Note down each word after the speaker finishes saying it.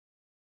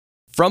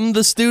From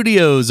the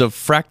studios of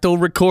Fractal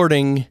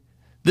Recording,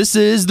 this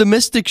is The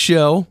Mystic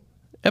Show,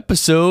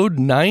 episode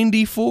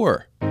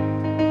 94.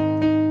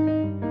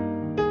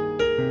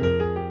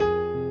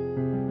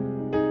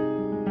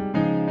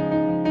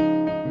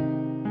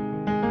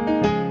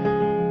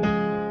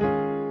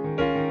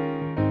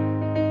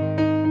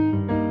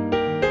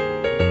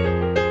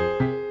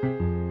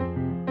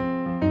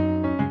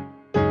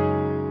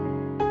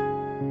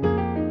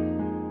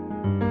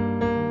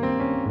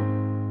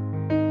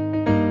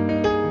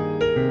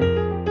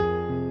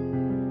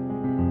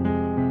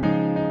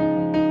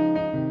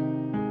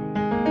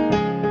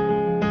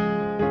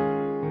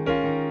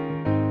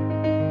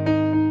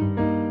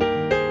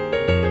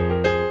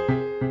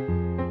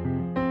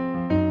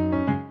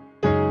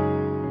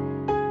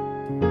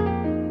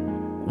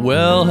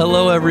 Well,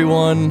 hello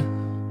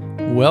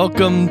everyone.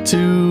 Welcome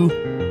to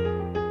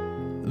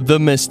The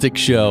Mystic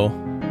Show.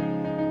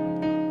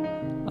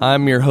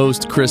 I'm your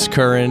host, Chris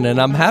Curran, and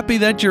I'm happy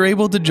that you're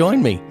able to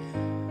join me.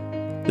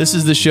 This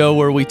is the show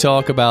where we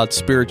talk about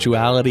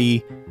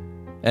spirituality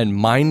and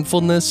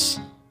mindfulness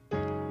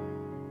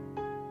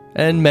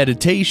and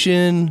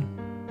meditation,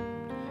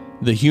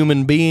 the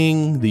human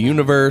being, the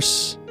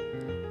universe,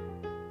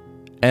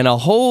 and a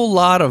whole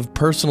lot of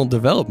personal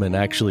development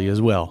actually as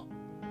well.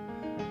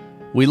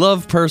 We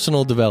love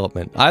personal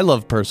development. I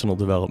love personal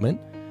development.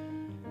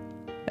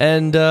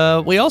 And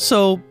we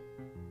also,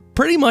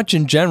 pretty much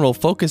in general,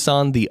 focus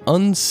on the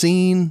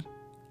unseen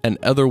and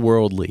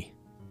otherworldly.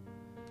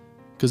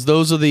 Because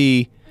those are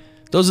the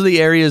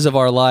areas of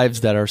our lives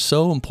that are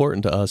so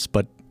important to us,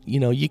 but,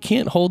 you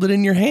can't hold it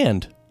in your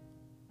hand.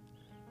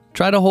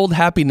 Try to hold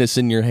happiness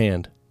in your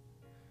hand.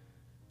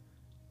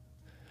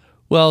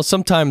 Well,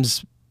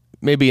 sometimes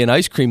maybe an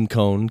ice cream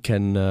cone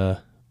can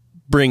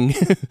bring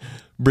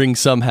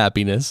some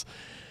happiness.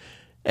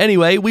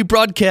 Anyway, we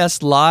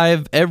broadcast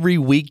live every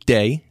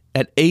weekday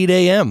at 8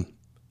 a.m.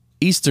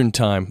 Eastern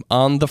Time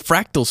on the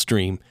Fractal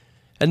Stream.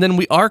 And then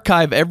we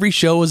archive every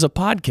show as a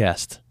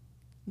podcast,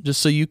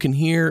 just so you can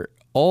hear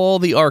all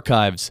the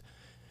archives.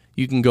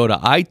 You can go to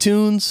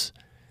iTunes,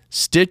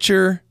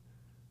 Stitcher,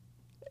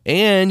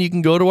 and you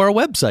can go to our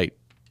website.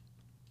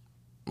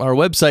 Our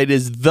website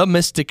is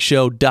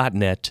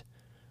themysticshow.net,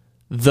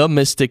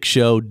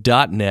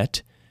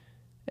 themysticshow.net.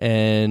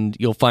 And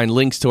you'll find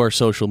links to our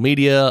social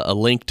media, a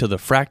link to the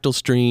Fractal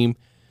Stream,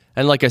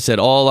 and like I said,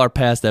 all our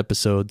past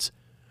episodes,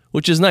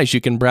 which is nice. You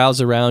can browse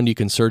around, you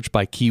can search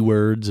by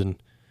keywords, and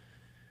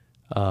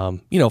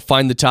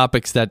find the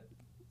topics that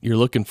you're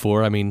looking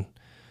for. I mean,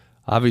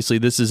 obviously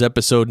this is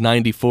episode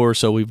 94,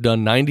 so we've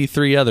done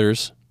 93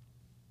 others.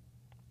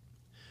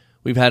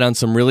 We've had on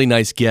some really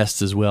nice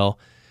guests as well.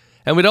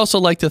 And we'd also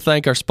like to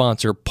thank our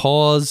sponsor,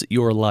 Pause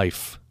Your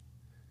Life.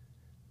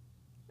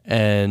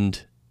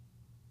 And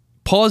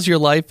Pause Your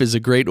Life is a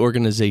great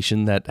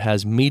organization that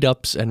has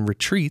meetups and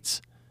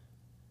retreats,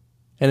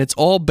 and it's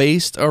all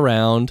based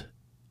around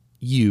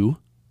you,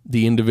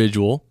 the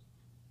individual,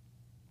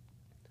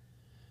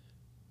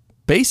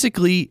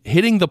 basically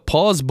hitting the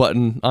pause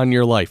button on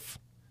your life,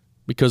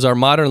 because our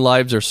modern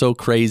lives are so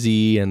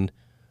crazy and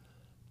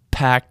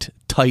packed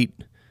tight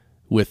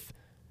with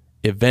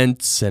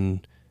events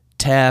and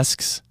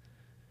tasks.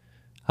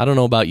 I don't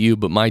know about you,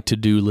 but my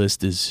to-do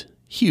list is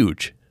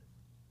huge.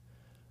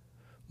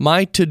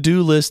 My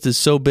to-do list is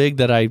so big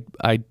that I'm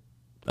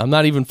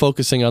not even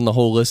focusing on the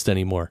whole list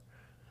anymore.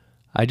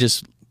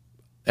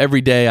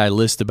 Every day I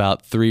list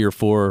about 3 or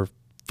 4 or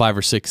 5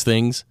 or 6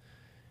 things,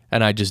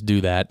 and I just do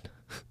that.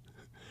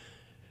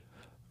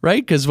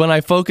 Right? Because when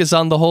I focus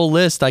on the whole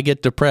list, I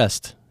get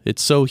depressed.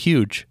 It's so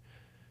huge.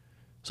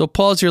 So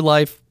pause your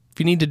life. If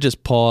you need to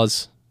just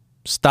pause,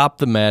 stop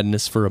the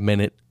madness for a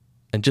minute,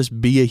 and just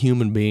be a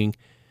human being,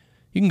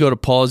 you can go to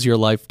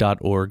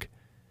pauseyourlife.org.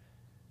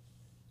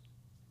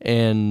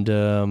 And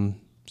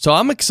so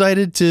I'm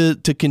excited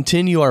to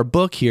continue our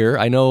book here.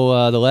 I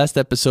know the last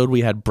episode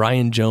we had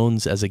Brian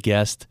Jones as a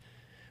guest.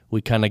 We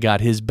kind of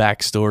got his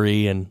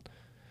backstory and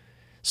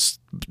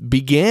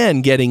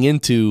began getting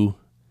into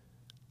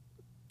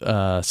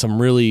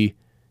some really,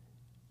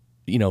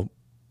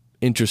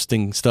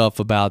 interesting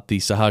stuff about the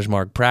Sahaj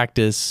Marg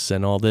practice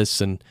and all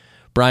this. And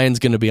Brian's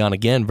going to be on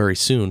again very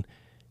soon,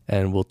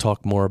 and we'll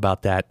talk more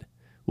about that.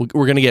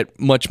 We're going to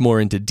get much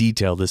more into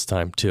detail this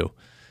time too.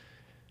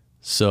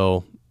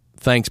 So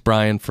thanks,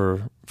 Brian,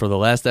 for the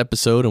last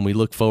episode, and we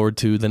look forward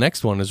to the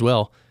next one as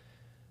well.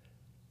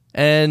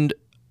 And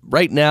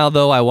right now,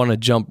 though, I want to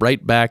jump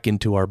right back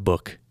into our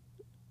book.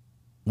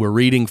 We're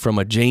reading from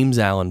a James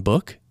Allen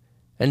book,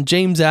 and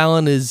James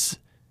Allen is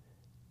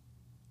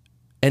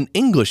an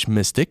English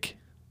mystic,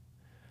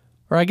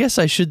 or I guess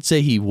I should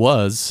say he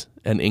was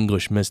an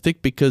English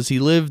mystic, because he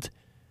lived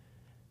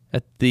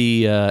at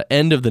the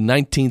end of the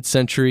 19th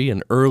century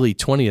and early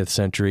 20th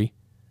century.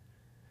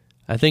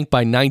 I think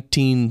by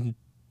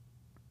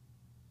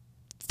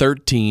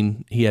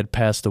 1913, he had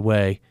passed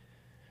away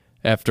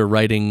after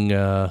writing,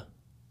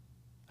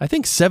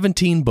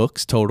 17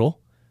 books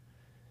total.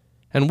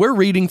 And we're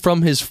reading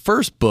from his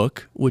first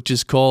book, which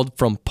is called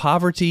From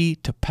Poverty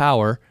to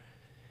Power.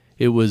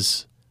 It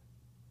was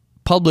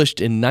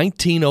published in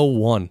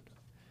 1901.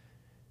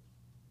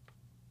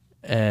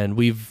 And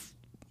we've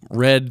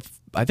read,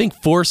 I think,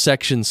 4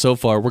 sections so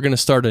far. We're going to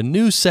start a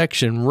new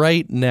section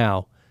right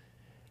now.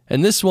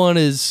 And this one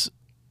is,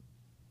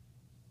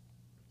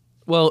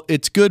 well,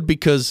 it's good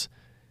because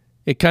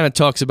it kind of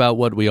talks about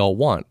what we all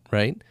want,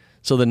 right?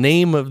 So the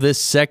name of this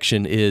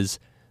section is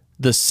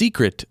The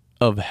Secret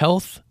of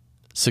Health,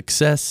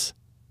 Success,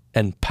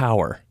 and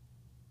Power.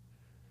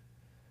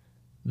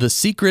 The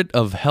Secret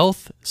of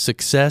Health,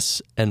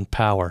 Success, and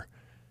Power.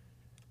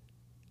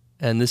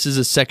 And this is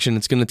a section.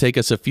 It's going to take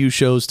us a few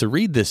shows to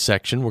read this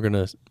section. We're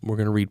going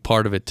to read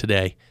part of it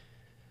today.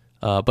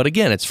 But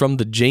again, it's from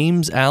the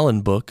James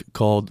Allen book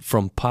called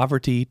From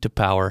Poverty to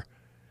Power.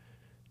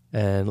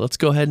 And let's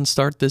go ahead and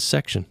start this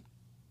section.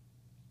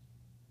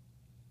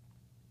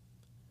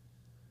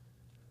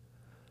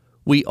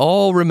 We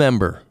all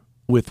remember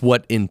with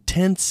what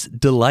intense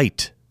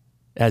delight,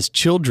 as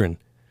children,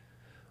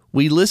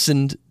 we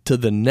listened to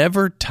the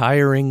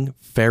never-tiring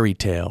fairy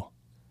tale.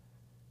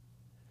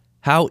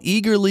 How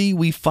eagerly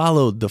we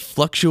followed the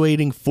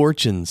fluctuating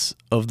fortunes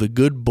of the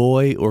good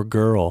boy or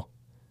girl,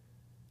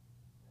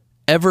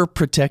 ever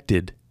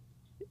protected,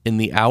 in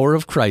the hour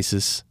of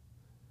crisis,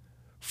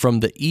 from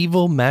the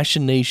evil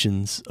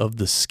machinations of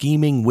the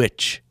scheming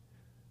witch,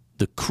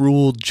 the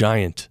cruel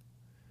giant,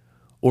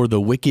 or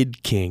the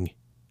wicked king.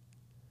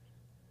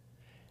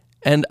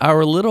 And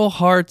our little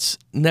hearts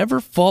never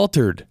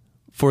faltered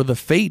for the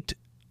fate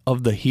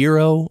of the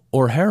hero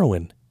or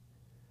heroine,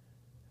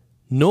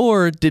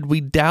 nor did we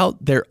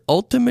doubt their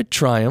ultimate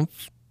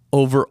triumph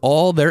over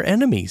all their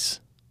enemies.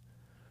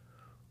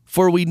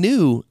 For we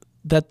knew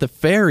that the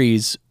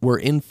fairies were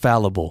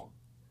infallible,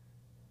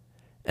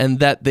 and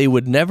that they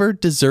would never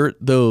desert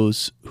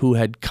those who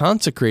had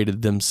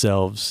consecrated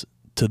themselves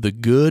to the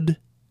good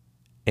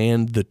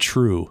and the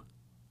true.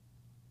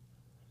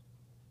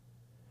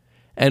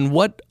 And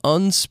what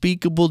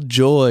unspeakable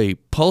joy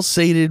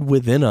pulsated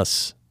within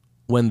us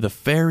when the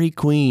fairy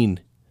queen,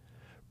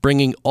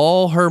 bringing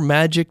all her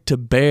magic to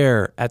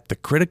bear at the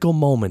critical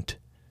moment,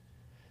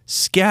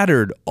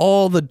 scattered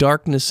all the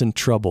darkness and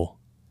trouble,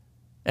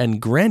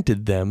 and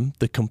granted them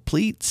the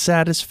complete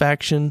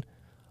satisfaction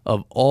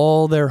of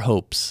all their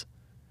hopes,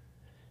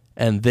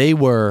 and they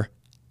were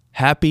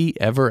happy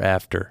ever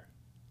after.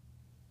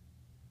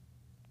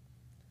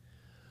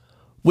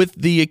 With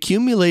the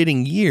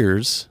accumulating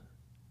years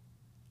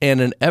and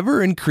an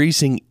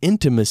ever-increasing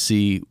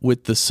intimacy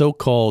with the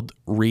so-called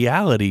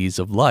realities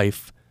of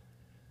life,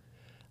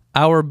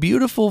 our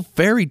beautiful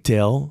fairy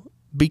tale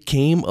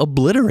became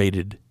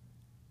obliterated,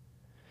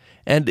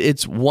 and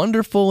its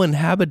wonderful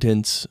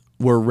inhabitants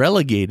were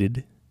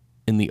relegated,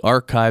 in the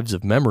archives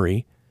of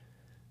memory,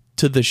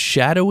 to the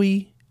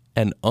shadowy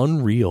and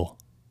unreal.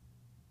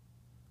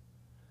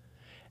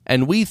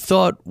 And we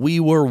thought we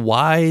were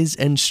wise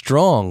and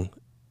strong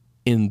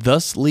in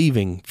thus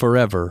leaving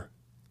forever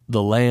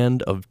the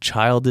land of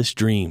childish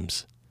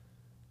dreams.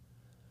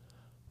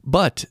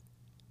 But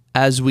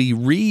as we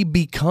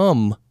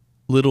re-become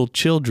little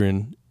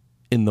children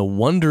in the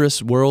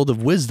wondrous world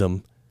of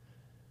wisdom,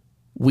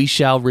 we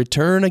shall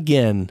return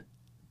again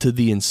to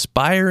the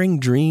inspiring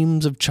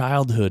dreams of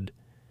childhood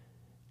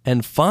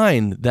and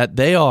find that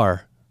they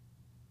are,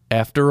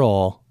 after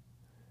all,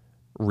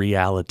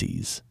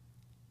 realities.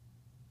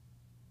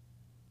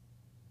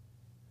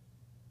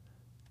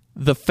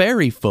 The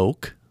fairy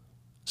folk,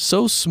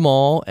 so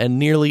small and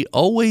nearly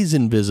always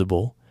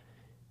invisible,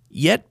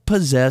 yet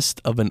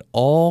possessed of an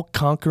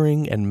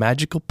all-conquering and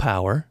magical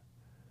power,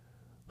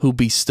 who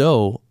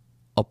bestow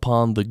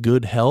upon the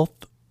good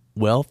health,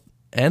 wealth,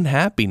 and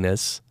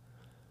happiness,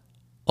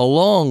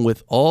 along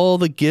with all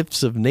the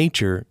gifts of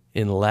nature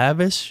in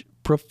lavish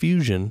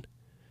profusion,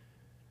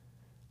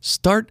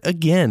 start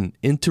again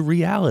into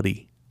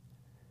reality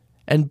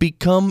and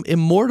become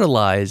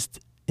immortalized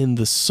in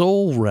the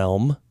soul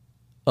realm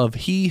of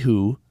he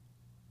who,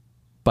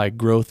 by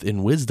growth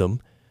in wisdom,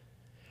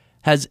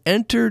 has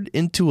entered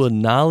into a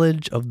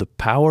knowledge of the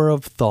power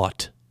of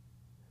thought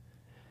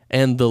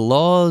and the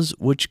laws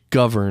which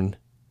govern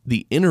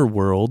the inner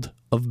world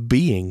of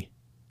being.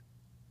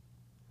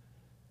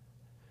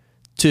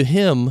 To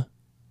him,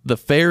 the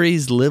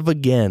fairies live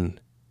again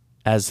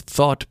as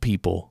thought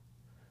people,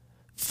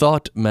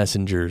 thought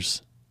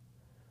messengers,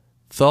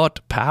 thought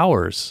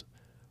powers,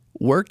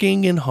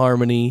 working in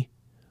harmony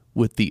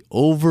with the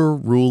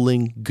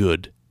overruling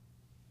good.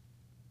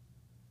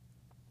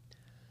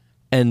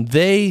 And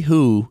they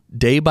who,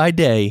 day by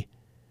day,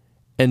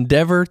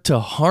 endeavor to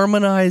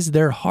harmonize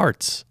their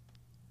hearts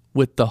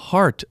with the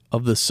heart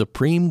of the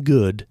supreme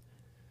good,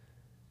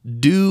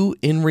 do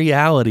in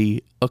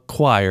reality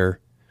acquire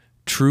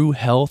true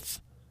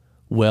health,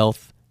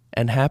 wealth,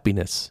 and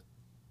happiness.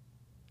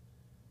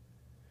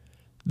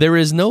 There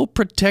is no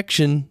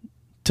protection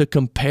to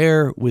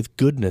compare with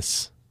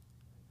goodness.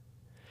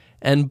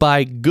 And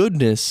by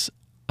goodness,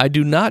 I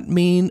do not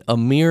mean a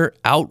mere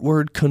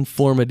outward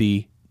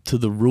conformity to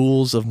the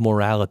rules of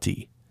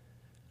morality.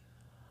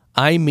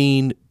 I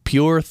mean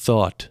pure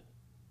thought,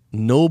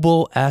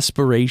 noble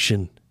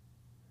aspiration,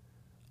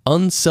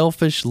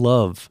 unselfish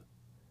love,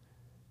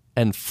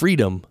 and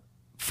freedom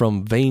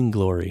from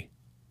vainglory.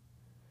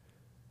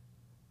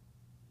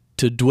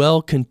 To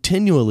dwell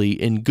continually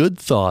in good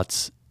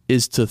thoughts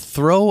is to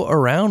throw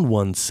around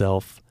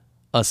oneself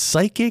a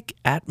psychic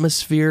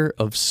atmosphere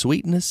of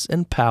sweetness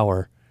and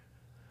power,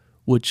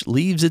 which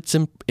leaves its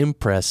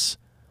impress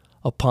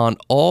upon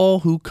all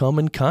who come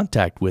in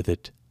contact with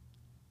it.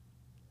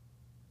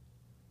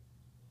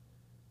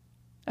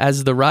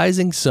 As the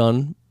rising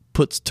sun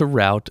puts to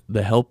rout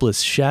the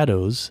helpless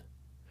shadows,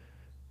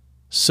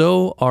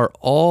 so are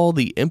all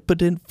the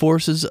impotent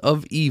forces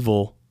of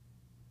evil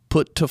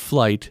put to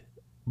flight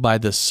by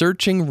the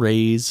searching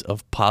rays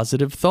of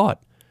positive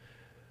thought,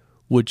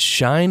 which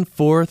shine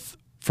forth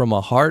from a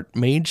heart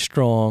made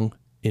strong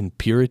in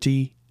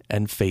purity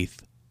and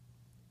faith.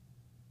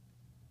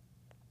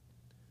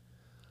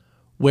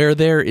 Where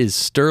there is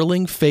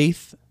sterling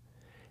faith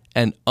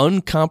and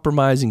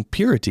uncompromising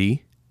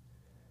purity,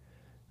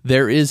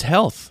 there is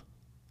health,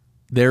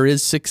 there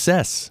is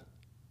success,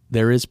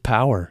 there is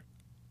power.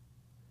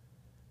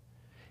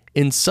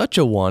 In such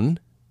a one,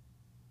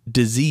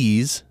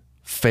 disease,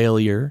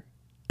 failure,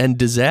 and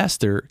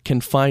disaster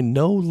can find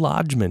no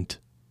lodgment,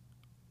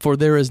 for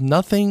there is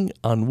nothing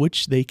on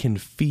which they can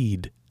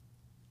feed.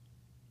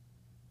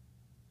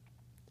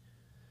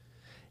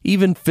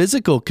 Even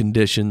physical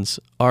conditions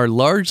are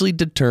largely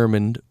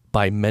determined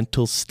by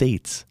mental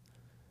states.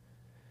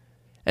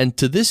 And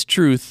to this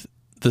truth,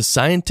 the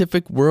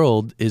scientific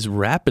world is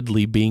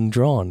rapidly being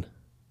drawn.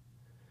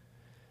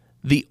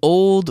 The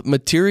old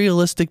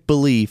materialistic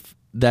belief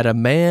that a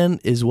man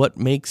is what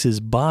makes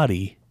his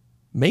body,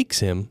 makes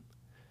him,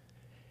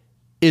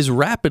 is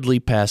rapidly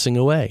passing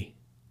away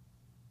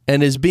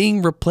and is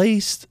being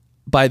replaced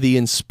by the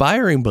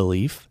inspiring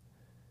belief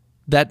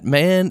that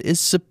man is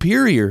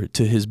superior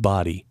to his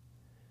body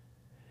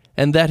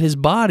and that his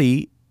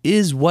body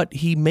is what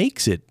he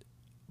makes it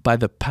by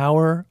the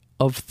power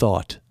of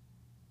thought.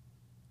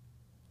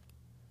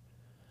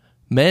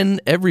 Men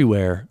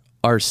everywhere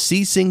are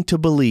ceasing to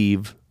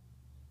believe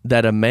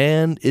that a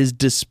man is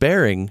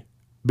despairing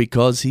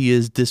because he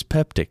is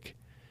dyspeptic,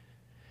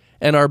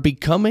 and are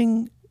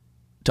becoming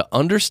to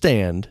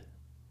understand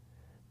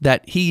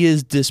that he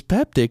is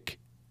dyspeptic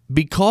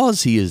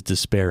because he is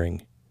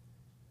despairing.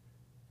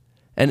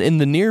 And in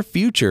the near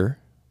future,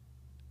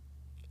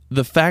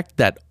 the fact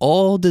that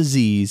all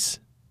disease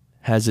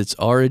has its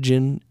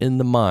origin in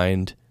the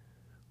mind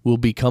will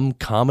become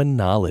common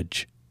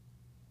knowledge.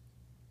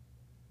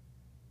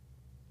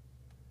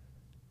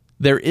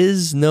 There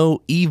is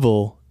no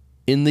evil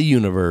in the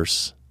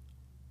universe,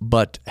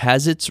 but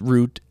has its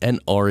root and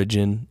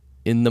origin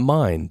in the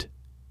mind.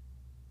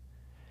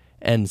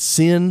 And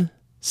sin,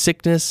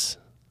 sickness,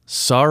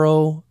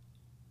 sorrow,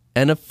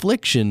 and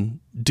affliction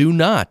do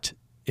not,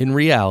 in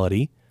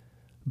reality,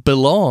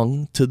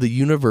 belong to the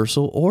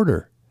universal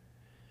order,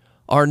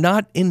 are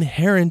not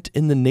inherent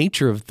in the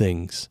nature of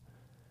things,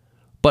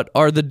 but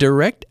are the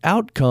direct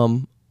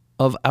outcome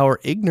of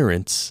our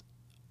ignorance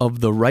of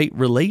the right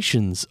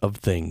relations of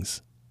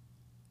things.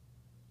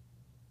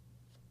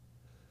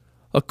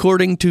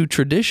 According to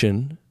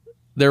tradition,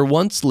 there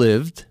once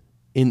lived,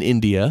 in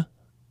India,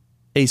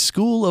 a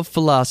school of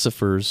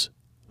philosophers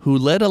who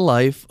led a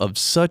life of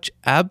such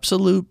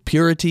absolute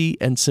purity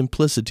and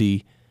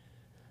simplicity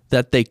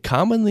that they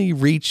commonly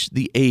reached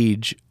the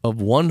age of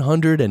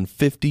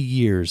 150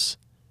 years.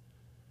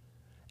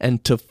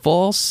 And to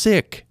fall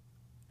sick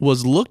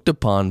was looked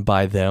upon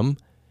by them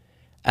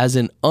as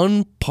an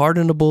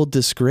unpardonable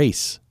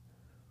disgrace,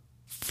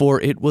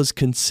 for it was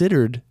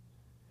considered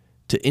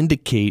to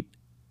indicate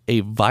a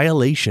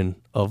violation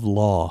of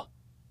law.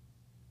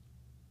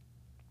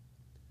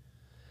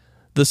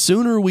 The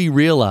sooner we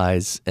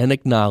realize and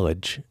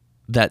acknowledge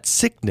that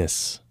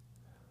sickness,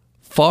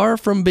 far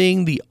from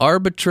being the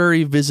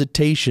arbitrary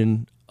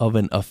visitation of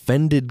an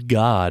offended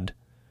God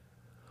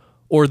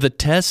or the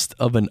test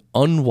of an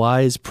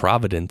unwise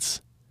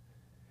providence,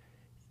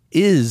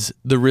 is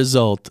the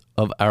result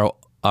of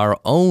our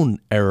own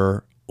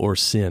error or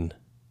sin,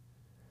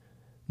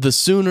 the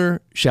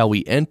sooner shall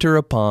we enter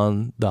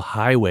upon the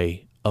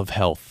highway of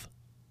health.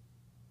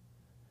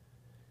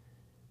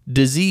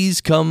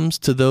 Disease comes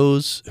to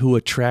those who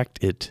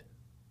attract it,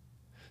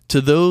 to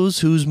those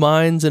whose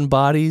minds and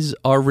bodies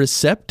are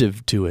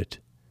receptive to it,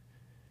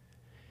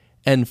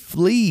 and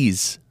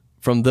flees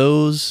from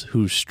those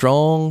whose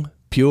strong,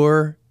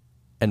 pure,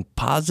 and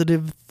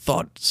positive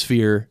thought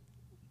sphere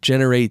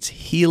generates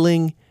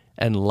healing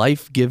and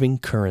life-giving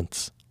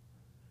currents.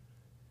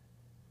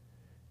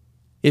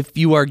 If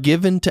you are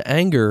given to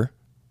anger,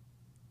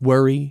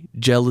 worry,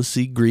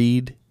 jealousy,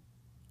 greed,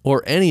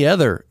 or any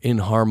other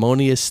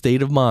inharmonious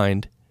state of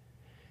mind,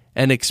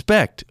 and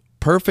expect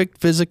perfect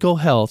physical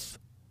health,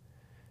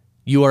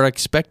 you are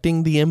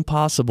expecting the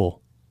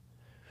impossible,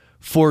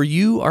 for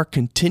you are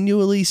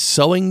continually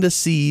sowing the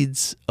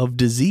seeds of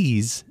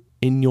disease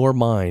in your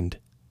mind.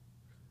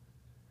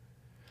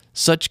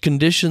 Such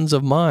conditions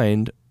of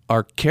mind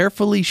are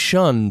carefully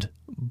shunned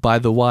by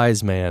the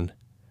wise man,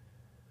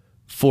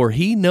 for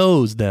he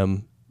knows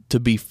them to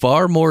be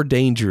far more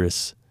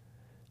dangerous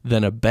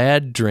than a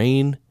bad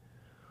drain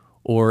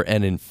or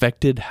an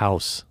infected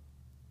house.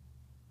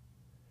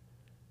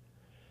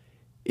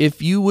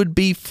 If you would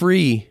be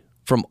free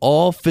from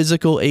all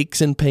physical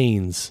aches and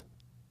pains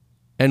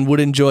and would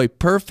enjoy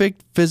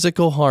perfect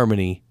physical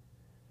harmony,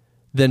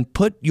 then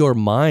put your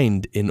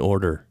mind in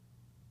order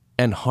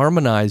and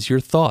harmonize your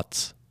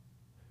thoughts.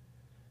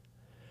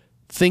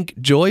 Think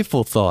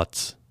joyful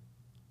thoughts.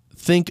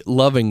 Think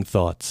loving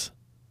thoughts.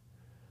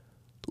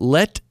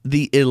 Let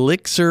the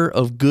elixir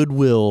of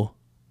goodwill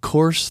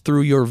course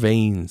through your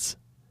veins,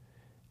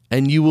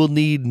 and you will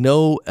need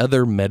no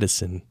other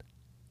medicine.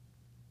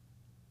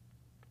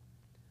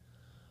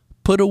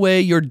 Put away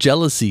your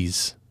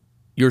jealousies,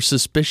 your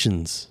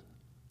suspicions,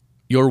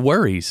 your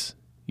worries,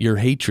 your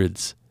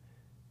hatreds,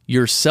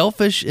 your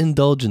selfish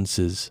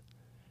indulgences,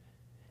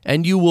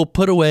 and you will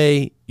put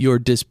away your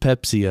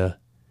dyspepsia,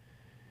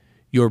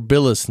 your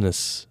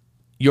biliousness,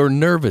 your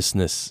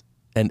nervousness,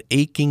 and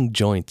aching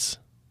joints.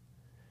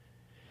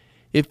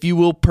 If you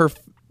will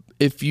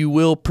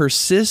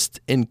persist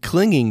in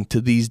clinging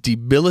to these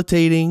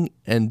debilitating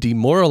and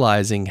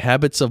demoralizing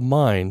habits of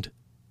mind,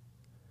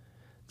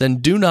 then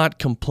do not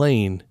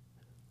complain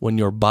when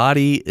your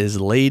body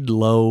is laid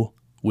low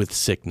with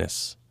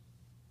sickness.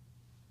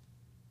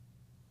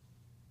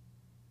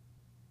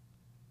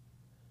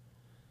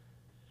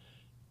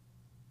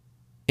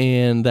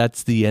 And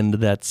that's the end of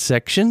that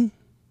section.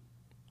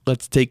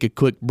 Let's take a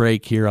quick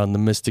break here on the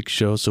Mystic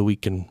Show so we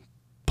can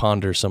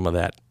ponder some of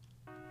that.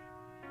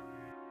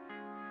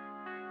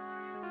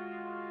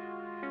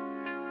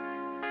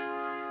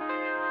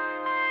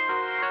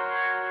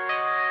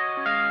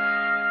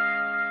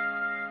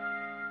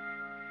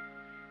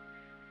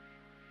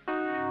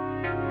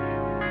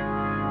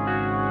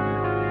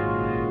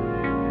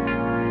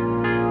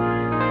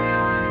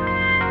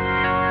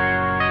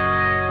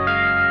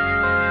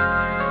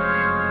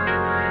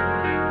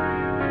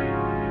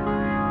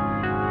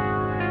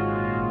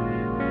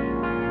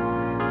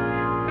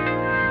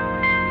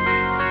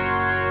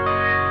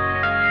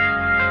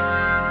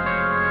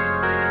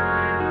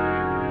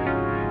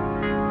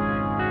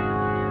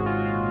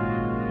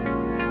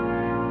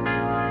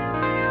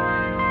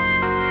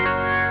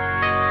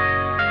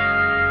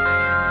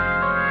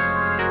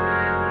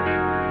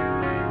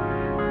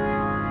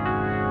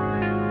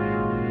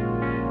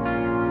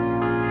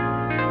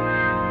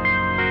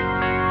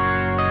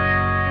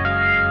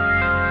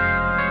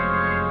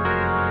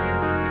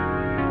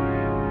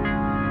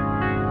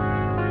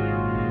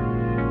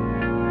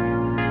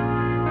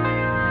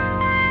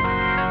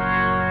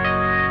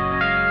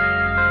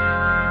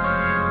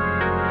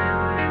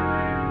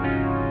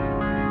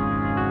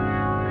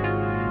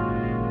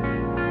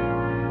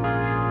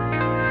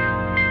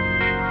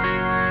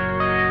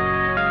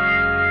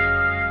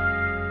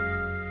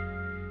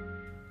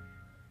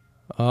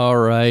 All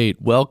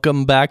right,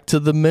 welcome back to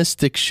the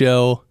Mystic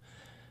Show.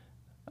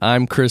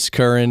 I'm Chris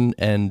Curran,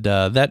 and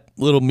that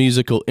little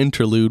musical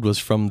interlude was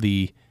from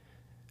the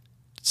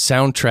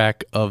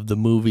soundtrack of the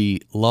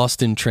movie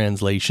Lost in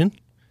Translation.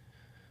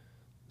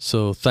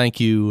 So thank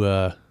you.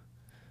 I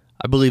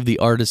believe the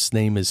artist's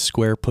name is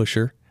Square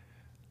Pusher.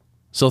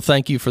 So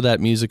thank you for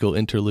that musical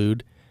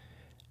interlude.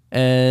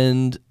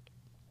 And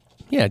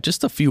yeah,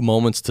 just a few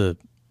moments to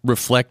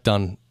reflect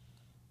on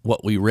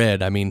what we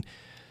read. I mean,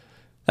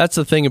 that's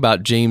the thing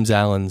about James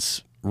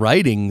Allen's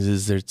writings,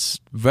 is that it's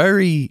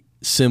very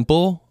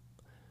simple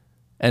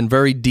and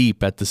very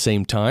deep at the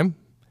same time.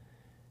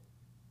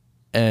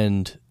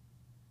 And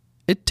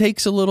it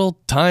takes a little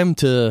time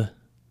to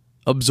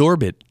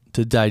absorb it,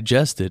 to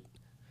digest it.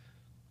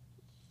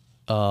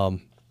 One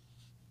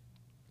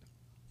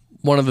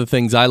of the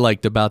things I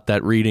liked about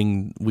that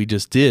reading we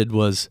just did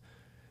was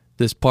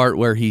this part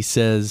where he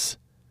says,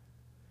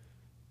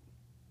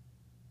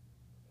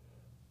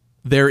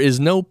 "There is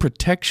no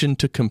protection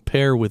to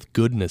compare with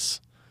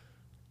goodness."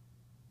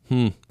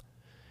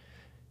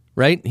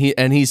 Right?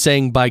 He's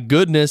saying by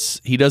goodness,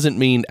 he doesn't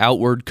mean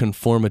outward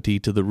conformity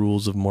to the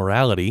rules of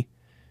morality.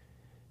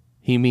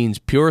 He means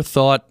pure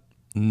thought,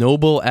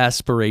 noble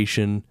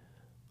aspiration,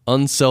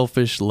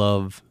 unselfish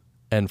love,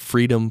 and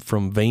freedom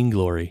from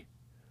vainglory.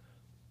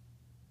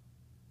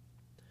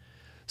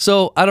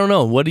 So, I don't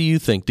know. What do you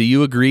think? Do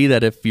you agree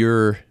that if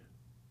you're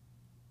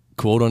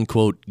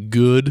quote-unquote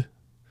good,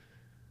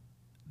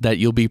 that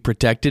you'll be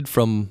protected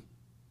from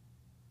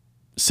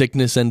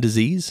sickness and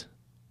disease?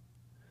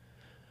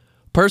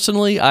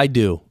 Personally, I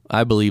do.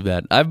 I believe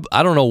that. I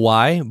don't know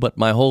why, but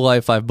my whole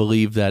life I've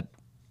believed that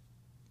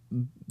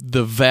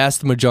the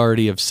vast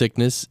majority of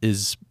sickness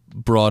is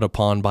brought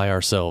upon by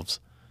ourselves,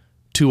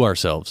 to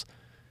ourselves.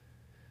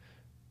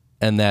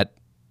 And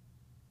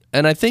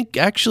I think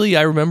actually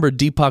I remember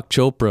Deepak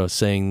Chopra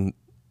saying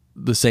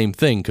the same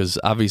thing, because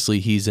obviously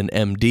he's an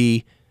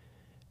MD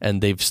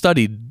and they've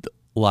studied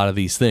a lot of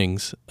these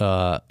things,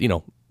 the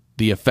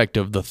effect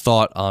of the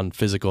thought on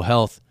physical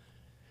health.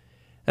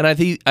 And I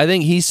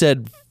think he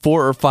said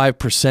 4 or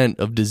 5%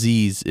 of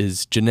disease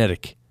is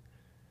genetic,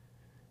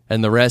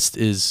 and the rest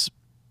is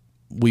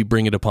we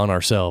bring it upon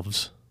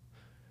ourselves.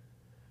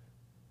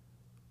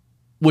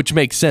 Which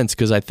makes sense,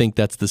 because I think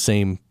that's the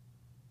same,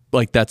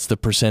 like that's the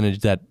percentage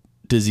that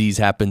disease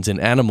happens in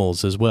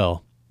animals as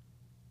well.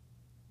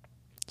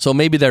 So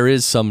maybe there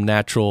is some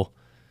natural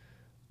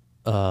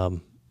way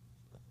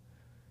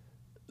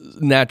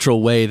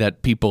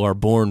that people are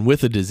born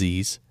with a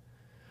disease.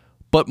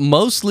 But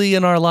mostly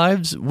in our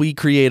lives, we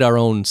create our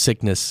own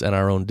sickness and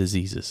our own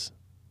diseases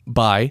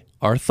by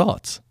our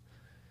thoughts.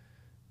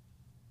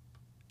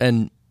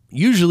 And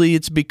usually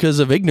it's because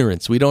of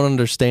ignorance. We don't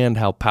understand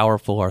how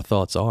powerful our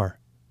thoughts are,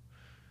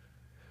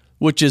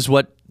 which is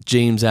what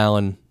James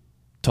Allen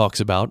talks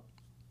about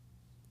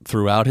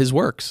throughout his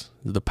works,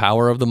 the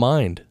power of the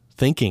mind,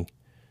 thinking.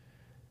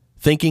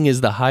 Thinking is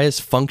the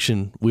highest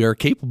function we are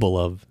capable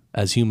of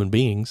as human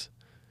beings.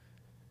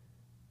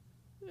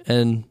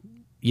 And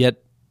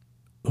yet,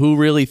 who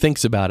really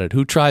thinks about it?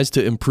 Who tries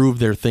to improve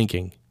their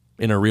thinking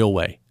in a real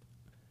way?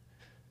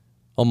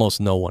 Almost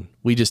no one.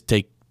 We just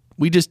take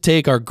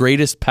our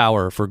greatest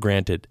power for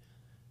granted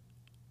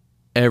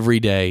every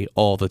day,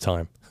 all the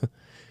time.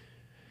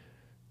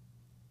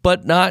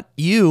 But not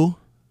you,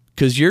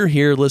 because you're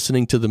here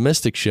listening to The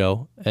Mystic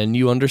Show, and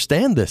you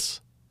understand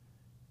this.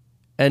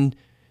 And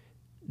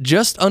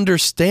just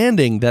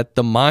understanding that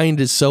the mind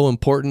is so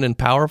important and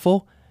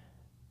powerful,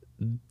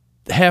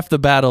 half the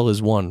battle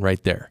is won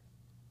right there,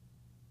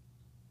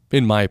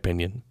 in my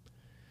opinion.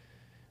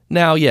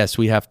 Now, yes,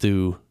 we have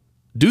to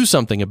do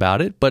something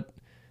about it, but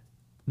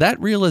that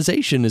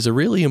realization is a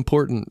really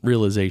important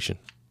realization.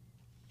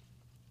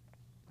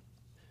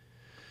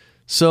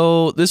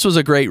 So this was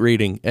a great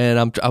reading,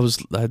 and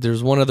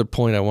there's one other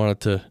point I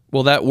wanted to.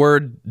 Well, that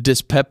word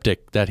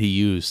dyspeptic that he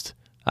used,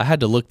 I had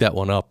to look that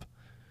one up.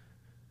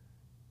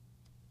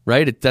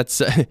 Right?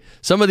 That's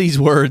some of these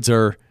words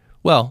are,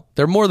 well,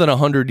 they're more than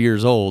 100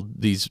 years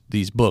old.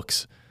 These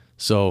books,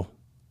 so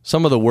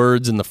some of the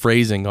words and the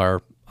phrasing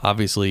are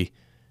obviously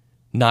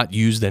not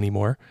used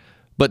anymore.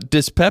 But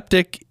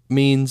dyspeptic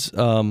means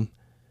having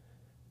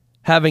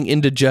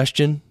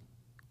indigestion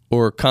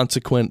or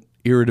consequent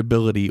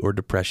irritability or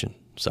depression.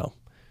 So,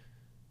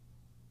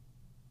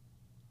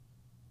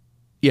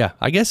 yeah,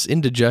 I guess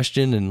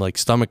indigestion and like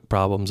stomach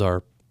problems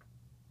are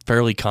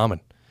fairly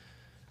common.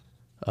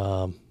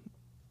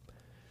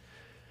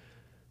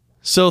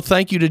 So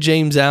thank you to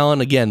James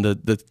Allen. Again,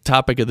 the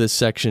topic of this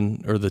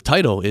section, or the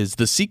title, is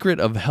The Secret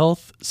of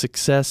Health,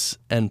 Success,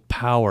 and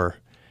Power.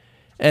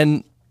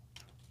 And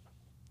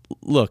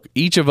look,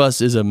 each of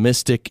us is a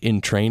mystic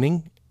in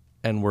training,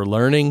 and we're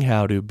learning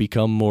how to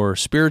become more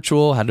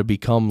spiritual, how to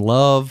become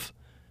love,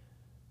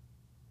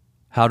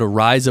 how to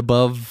rise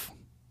above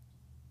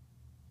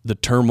the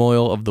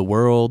turmoil of the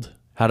world,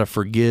 how to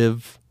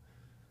forgive,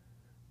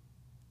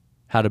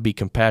 how to be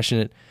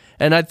compassionate.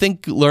 And I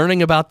think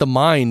learning about the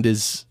mind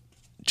is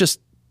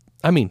just,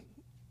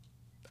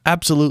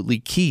 absolutely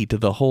key to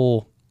the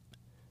whole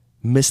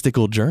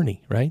mystical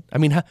journey, right?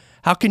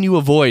 How can you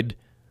avoid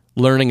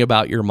learning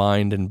about your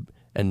mind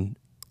and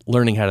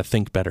learning how to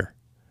think better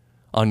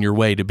on your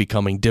way to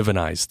becoming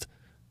divinized?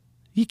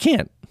 You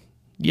can't.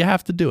 You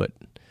have to do it.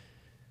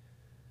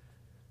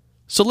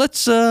 So let's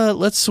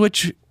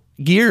switch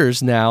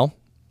gears now.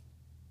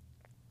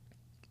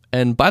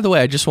 And by the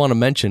way, I just want to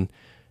mention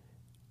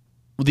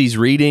these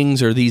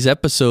readings or these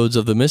episodes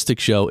of The Mystic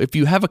Show. If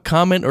you have a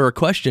comment or a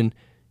question,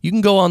 you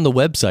can go on the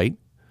website,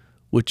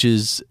 which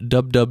is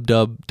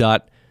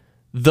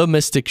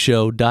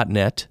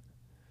www.themysticshow.net.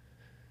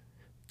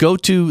 Go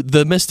to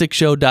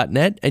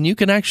themysticshow.net, and you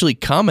can actually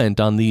comment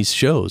on these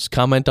shows,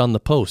 comment on the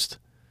post.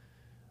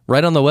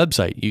 Right on the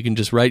website, you can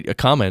just write a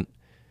comment,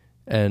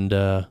 and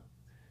I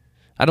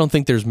don't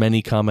think there's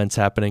many comments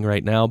happening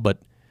right now, but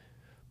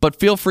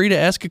feel free to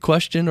ask a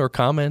question or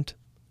comment.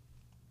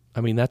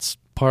 That's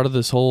part of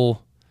this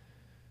whole,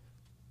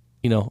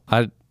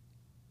 I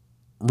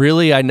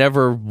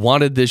never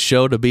wanted this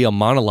show to be a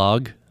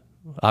monologue.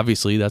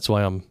 Obviously, that's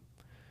why I'm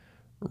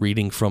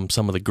reading from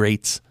some of the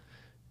greats.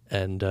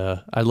 And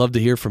I'd love to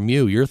hear from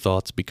you, your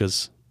thoughts,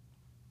 because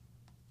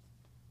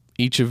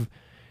each of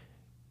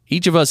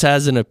us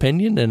has an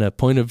opinion and a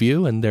point of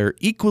view, and they're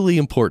equally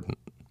important.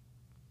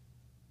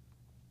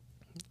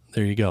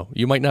 There you go.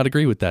 You might not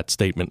agree with that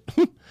statement.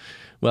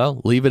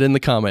 Well, leave it in the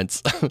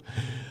comments.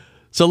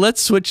 So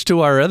let's switch to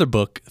our other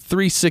book,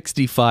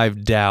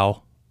 365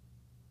 Tao.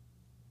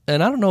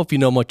 And I don't know if you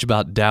know much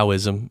about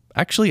Taoism.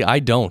 Actually, I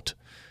don't.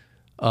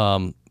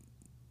 I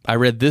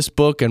read this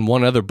book and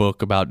one other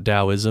book about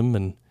Taoism,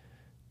 and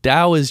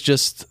Tao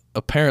is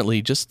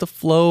apparently just the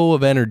flow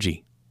of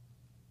energy,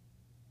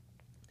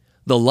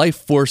 the life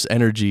force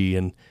energy.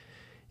 And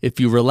if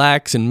you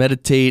relax and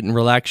meditate and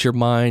relax your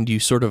mind, you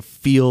sort of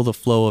feel the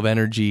flow of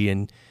energy,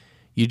 and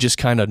you just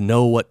kind of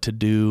know what to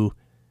do.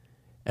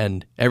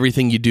 And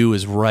everything you do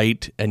is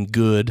right and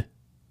good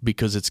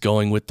because it's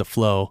going with the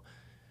flow.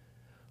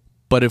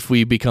 But if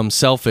we become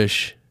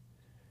selfish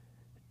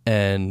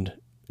and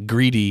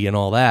greedy and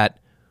all that,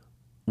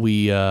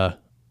 we try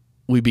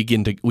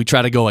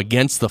to go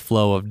against the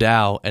flow of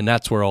Tao, and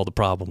that's where all the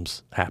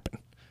problems happen.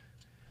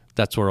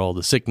 That's where all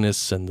the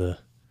sickness and the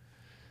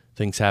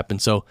things happen.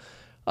 So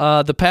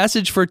the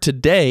passage for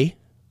today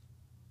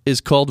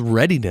is called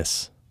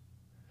Readiness.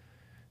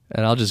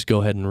 And I'll just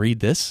go ahead and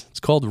read this. It's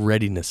called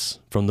Readiness,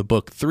 from the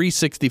book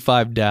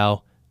 365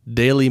 Tao,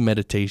 Daily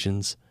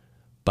Meditations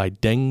by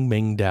Deng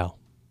Ming Dao.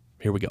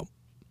 Here we go.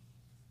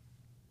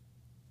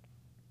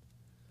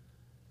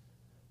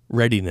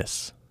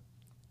 Readiness.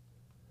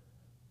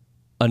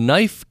 A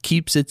knife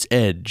keeps its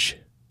edge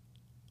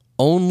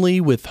only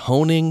with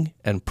honing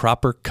and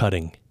proper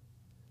cutting.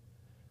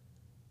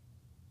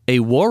 A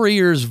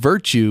warrior's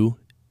virtue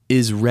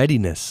is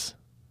readiness.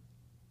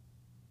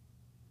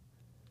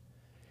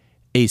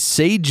 A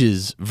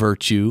sage's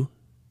virtue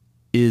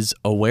is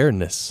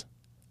awareness.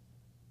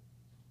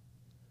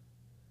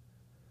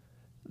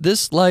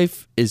 This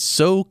life is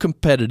so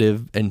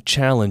competitive and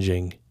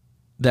challenging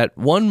that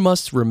one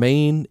must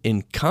remain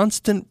in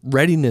constant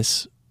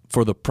readiness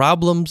for the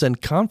problems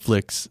and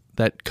conflicts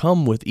that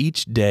come with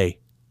each day.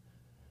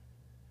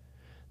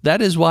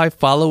 That is why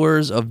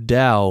followers of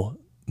Tao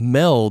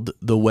meld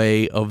the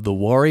way of the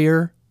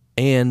warrior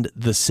and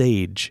the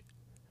sage.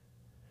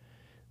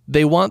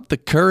 They want the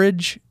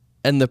courage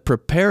and the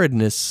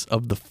preparedness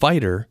of the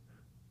fighter,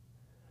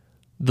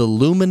 the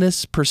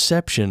luminous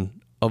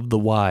perception of the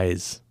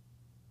wise.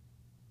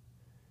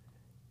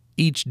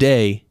 Each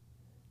day,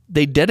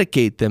 they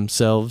dedicate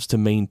themselves to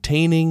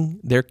maintaining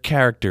their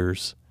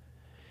characters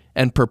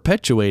and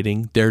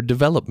perpetuating their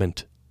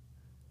development.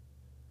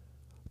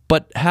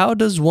 But how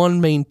does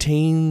one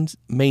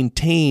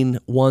maintain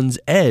one's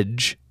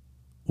edge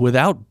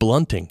without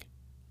blunting?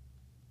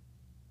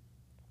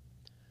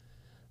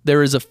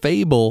 There is a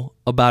fable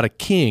about a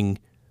king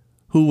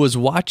who was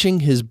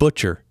watching his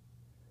butcher.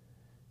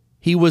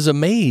 He was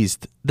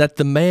amazed that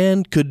the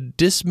man could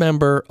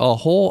dismember a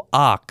whole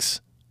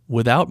ox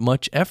without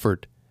much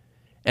effort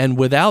and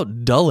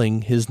without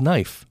dulling his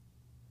knife.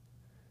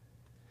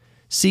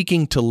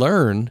 Seeking to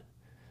learn,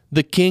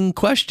 the king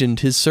questioned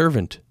his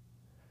servant,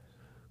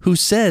 who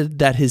said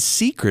that his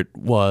secret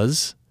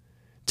was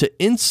to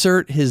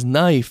insert his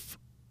knife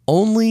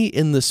only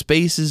in the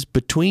spaces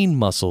between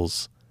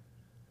muscles,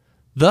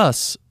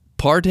 thus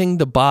parting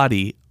the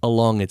body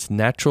along its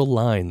natural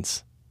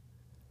lines.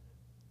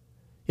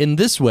 In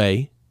this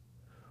way,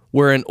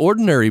 where an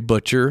ordinary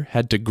butcher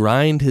had to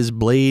grind his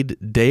blade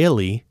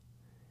daily,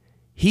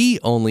 he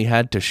only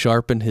had to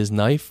sharpen his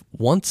knife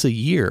once a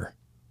year.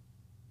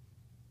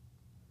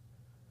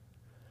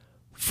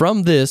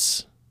 From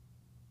this,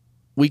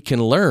 we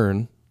can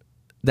learn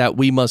that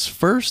we must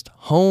first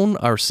hone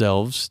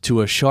ourselves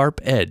to a sharp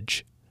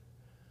edge.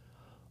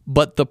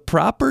 But the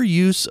proper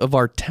use of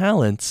our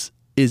talents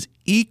is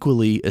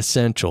equally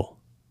essential.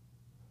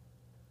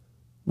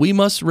 We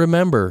must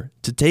remember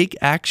to take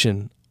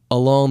action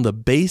along the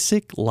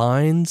basic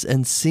lines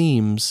and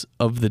seams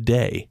of the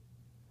day.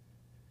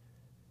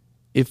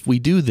 If we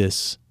do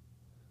this,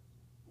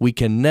 we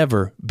can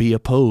never be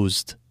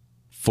opposed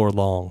for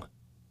long.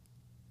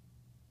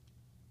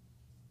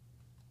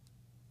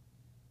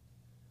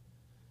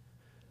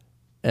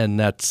 And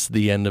that's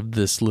the end of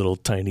this little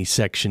tiny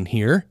section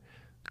here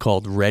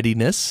called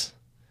Readiness.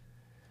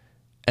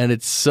 And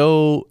it's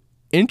so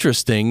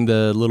interesting,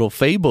 the little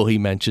fable he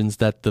mentions,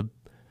 that the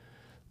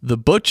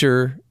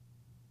butcher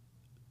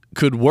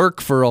could work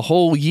for a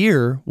whole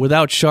year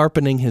without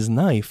sharpening his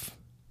knife.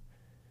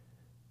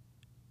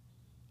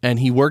 And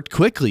he worked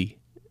quickly,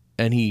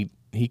 and he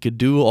could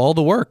do all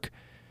the work.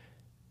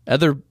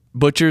 Other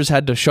butchers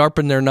had to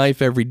sharpen their knife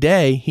every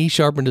day. He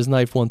sharpened his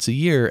knife once a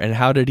year. And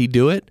how did he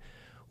do it?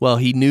 Well,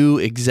 he knew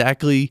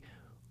exactly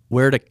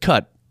where to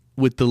cut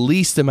with the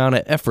least amount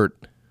of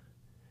effort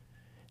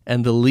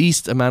and the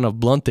least amount of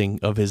blunting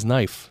of his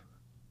knife.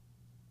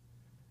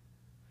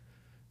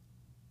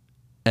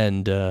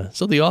 And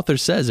so the author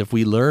says if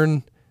we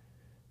learn,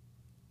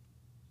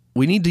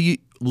 we need to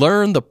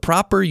learn the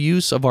proper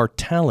use of our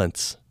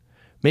talents.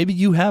 Maybe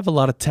you have a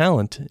lot of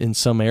talent in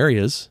some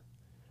areas,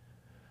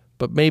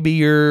 but maybe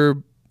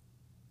you're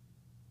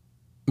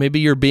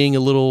being a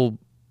little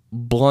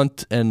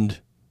blunt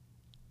and,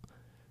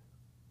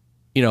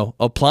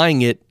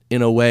 applying it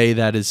in a way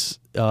that is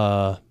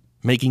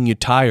making you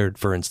tired,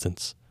 for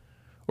instance,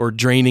 or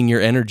draining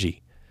your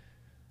energy.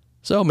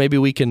 So maybe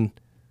we can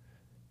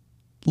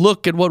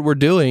look at what we're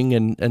doing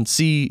and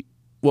see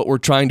what we're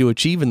trying to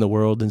achieve in the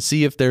world and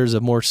see if there's a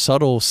more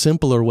subtle,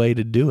 simpler way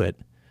to do it.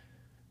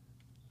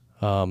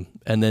 And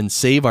then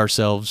save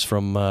ourselves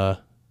from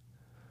a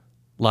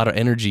lot of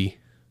energy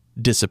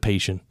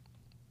dissipation.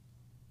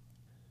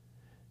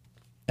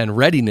 And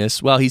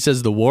readiness, well, he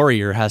says the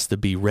warrior has to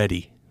be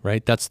ready,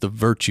 right? That's the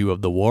virtue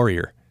of the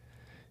warrior,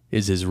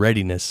 is his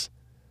readiness.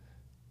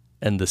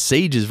 And the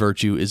sage's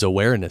virtue is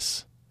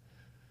awareness.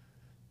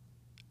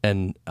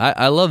 And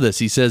I love this.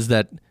 He says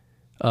that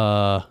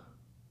that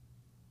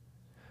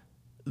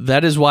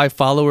is why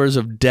followers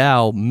of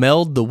Tao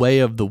meld the way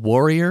of the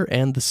warrior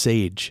and the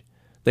sage.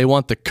 They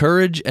want the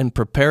courage and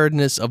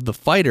preparedness of the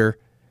fighter,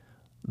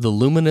 the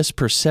luminous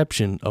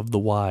perception of the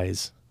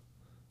wise.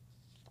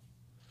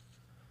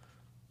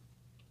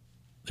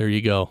 There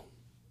you go.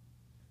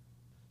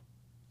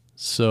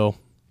 So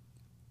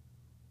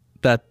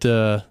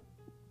that'll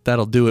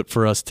do it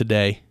for us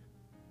today.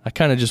 I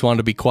kind of just wanted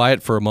to be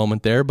quiet for a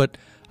moment there, but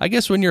I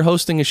guess when you're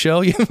hosting a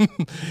show,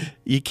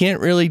 you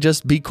can't really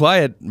just be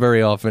quiet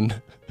very often.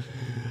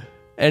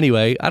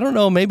 Anyway, I don't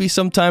know, maybe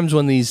sometimes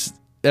when these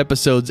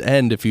episodes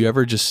end, if you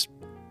ever just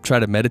try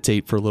to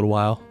meditate for a little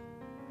while,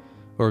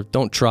 or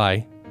don't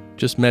try,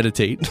 just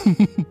meditate.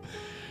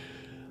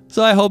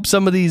 So I hope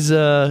some of these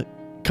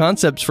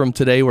concepts from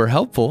today were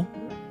helpful,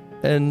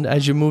 and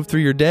as you move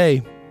through your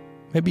day,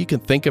 maybe you can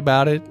think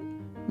about it.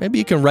 Maybe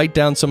you can write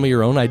down some of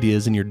your own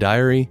ideas in your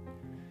diary.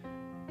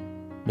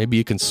 Maybe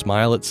you can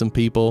smile at some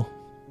people.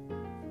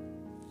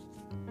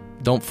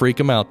 Don't freak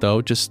them out,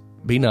 though. Just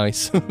be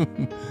nice. All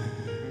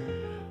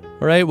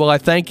right, well, I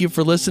thank you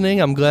for listening.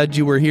 I'm glad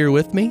you were here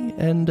with me,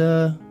 and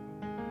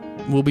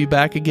we'll be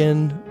back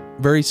again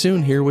very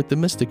soon here with The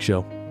Mystic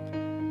Show.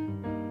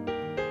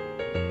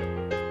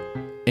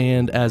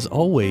 And as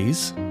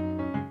always,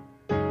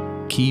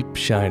 keep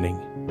shining.